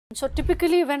So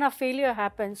typically when a failure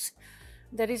happens,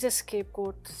 there is a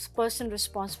scapegoat, person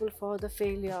responsible for the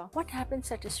failure. What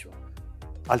happens at ISRO?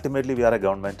 Ultimately, we are a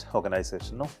government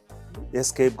organization, no? A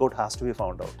scapegoat has to be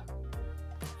found out.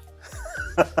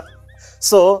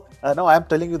 So, now I am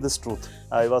telling you this truth.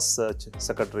 I was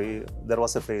secretary, there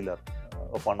was a failure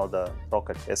of one of the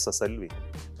rocket, SSLV.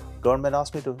 Government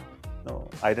asked me to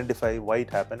identify why it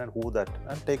happened and who that,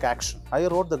 and take action. I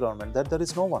wrote the government that there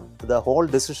is no one. The whole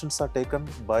decisions are taken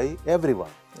by everyone.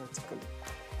 That's cool.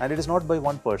 And it is not by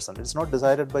one person. It is not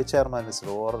decided by Chairman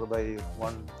ISRO or by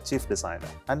one chief designer.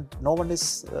 And no one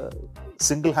is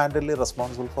single-handedly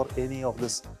responsible for any of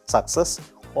this success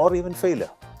or even failure.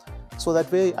 So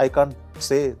that way I can't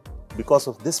say because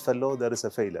of this fellow there is a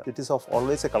failure. It is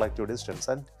always a collective decisions,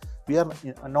 and we are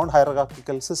in a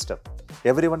non-hierarchical system.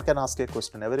 Everyone can ask a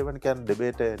question, everyone can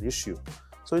debate an issue.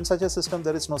 So in such a system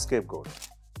there is no scapegoat.